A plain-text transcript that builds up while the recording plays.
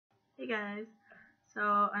Hey guys, so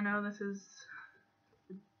I know this is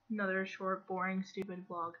another short, boring, stupid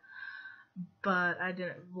vlog, but I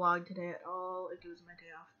didn't vlog today at all. It was my day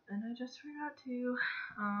off, and I just forgot to.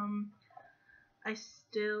 I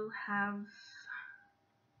still have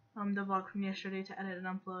the vlog from yesterday to edit and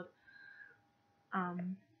upload.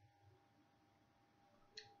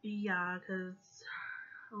 Yeah, because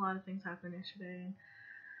a lot of things happened yesterday,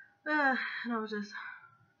 and I was just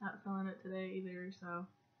not feeling it today either. So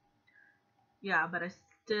yeah, but I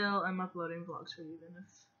still am uploading vlogs for you, even if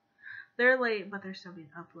they're late, but they're still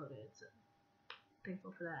being uploaded. So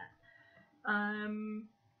thankful for that.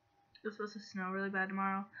 It's supposed to snow really bad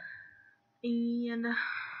tomorrow, and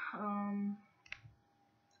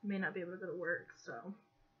may not be able to go to work, so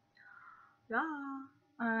yeah.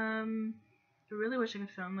 I really wish I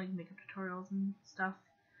could film like makeup tutorials and stuff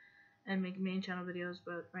and make main channel videos,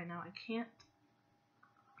 but right now I can't.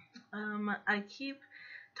 I keep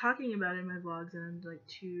talking about it in my vlogs, and I'm like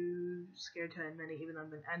too scared to admit it, even though I've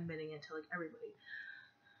been admitting it to like everybody.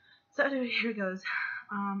 So anyway, here goes.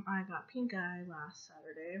 I got pink eye last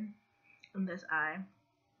Saturday in this eye.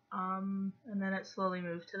 And then it slowly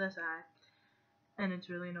moved to this eye, and it's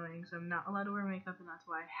really annoying, so I'm not allowed to wear makeup, and that's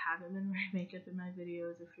why I haven't been wearing makeup in my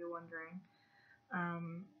videos, if you're wondering.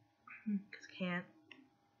 Because can't.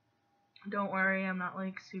 Don't worry, I'm not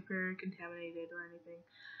like super contaminated or anything,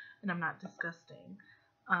 and I'm not disgusting.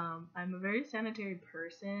 I'm a very sanitary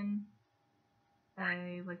person.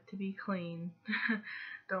 I like to be clean.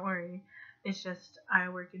 Don't worry. It's just I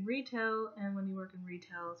work in retail, and when you work in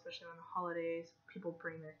retail, especially on the holidays, people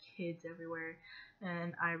bring their kids everywhere,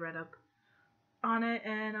 and I read up on it,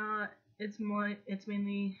 and it's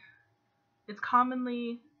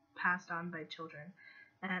commonly passed on by children,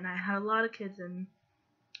 and I had a lot of kids in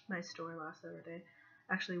my store last Saturday.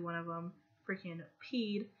 Actually, one of them freaking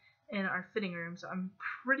peed in our fitting room, so I'm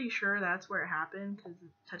pretty sure that's where it happened, because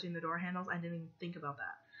touching the door handles, I didn't even think about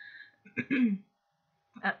that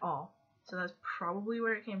at all. So that's probably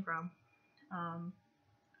where it came from.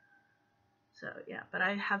 So yeah, but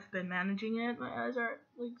I have been managing it. My eyes aren't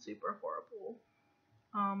like super horrible.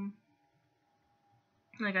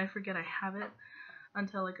 Like I forget I have it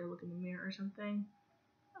until like I look in the mirror or something.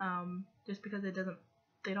 Just because they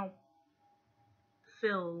don't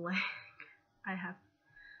feel like I have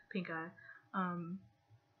pink eye.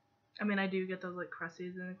 I mean, I do get those like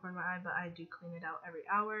crusties in the corner of my eye, but I do clean it out every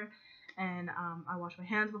hour, and I wash my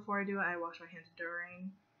hands before I do it. I wash my hands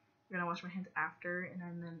during, and I wash my hands after, and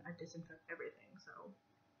then I disinfect everything. So,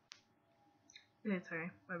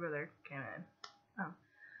 sorry, my brother came in.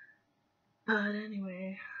 But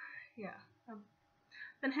anyway, yeah, I've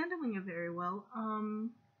been handling it very well.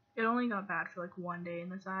 It only got bad for like one day in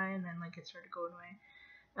this eye, and then like it started going away.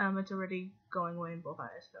 It's already going away in both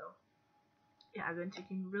eyes, so yeah, I've been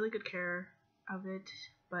taking really good care of it,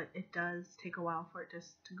 but it does take a while for it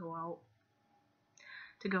just to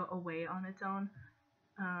go away on its own.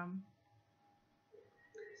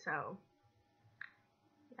 So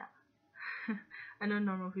yeah. I know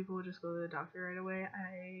normal people would just go to the doctor right away.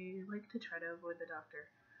 I like to try to avoid the doctor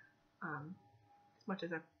as much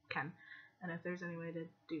as I can, and if there's any way to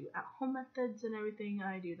do at-home methods and everything,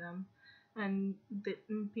 I do them, and the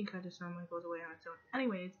pink eye just normally goes away on its own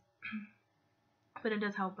anyways. But it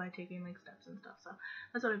does help by taking like steps and stuff, so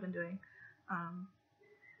that's what I've been doing.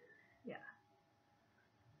 Yeah,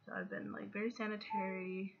 so I've been like very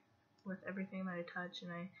sanitary with everything that I touch,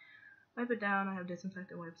 and I wipe it down. I have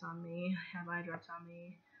disinfectant wipes on me, I have eye drops on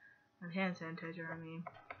me, I have hand sanitizer on me,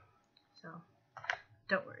 so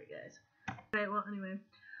don't worry guys. Alright, well anyway,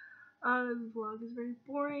 this vlog is very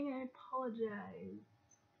boring. I apologize.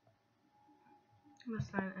 I'm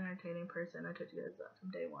just not an entertaining person. I told you guys that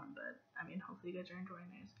from day one, but I mean, hopefully you guys are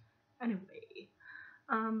enjoying this. Anyway,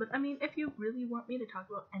 but I mean, if you really want me to talk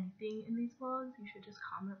about anything in these vlogs, you should just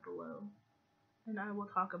comment below, and I will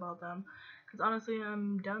talk about them. Because honestly,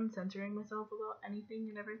 I'm done censoring myself about anything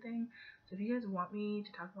and everything. So if you guys want me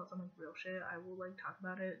to talk about some like real shit, I will like talk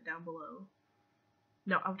about it down below.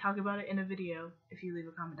 No, I'll talk about it in a video if you leave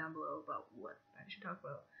a comment down below about what I should talk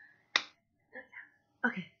about.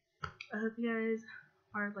 Okay. I hope you guys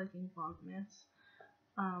are liking vlogmas,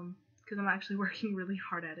 because I'm actually working really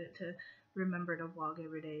hard at it to remember to vlog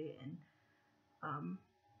every day, and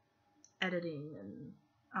editing and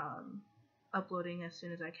uploading as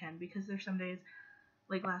soon as I can, because there's some days,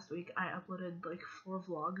 like last week, I uploaded like 4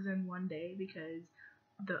 vlogs in one day, because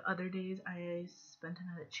the other days I spent the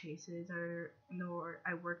night at Chase's, or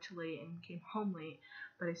I worked late and came home late,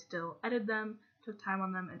 but I still edited them, took time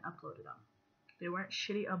on them, and uploaded them. They weren't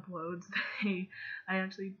shitty uploads. I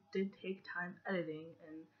actually did take time editing,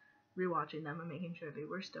 and rewatching them and making sure they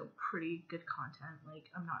were still pretty good content. Like,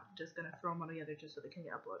 I'm not just gonna throw them all together just so they can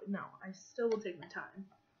get uploaded. No, I still will take my time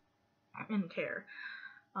and care.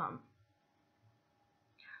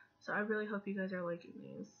 So I really hope you guys are liking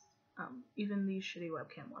these. Even these shitty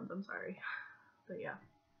webcam ones, I'm sorry. But yeah.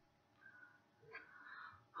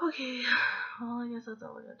 Okay, well, I guess that's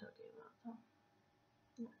all I gotta talk to you about. So,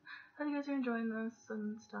 yeah. Hope you guys are enjoying this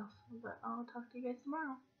and stuff, but I'll talk to you guys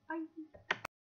tomorrow. Bye!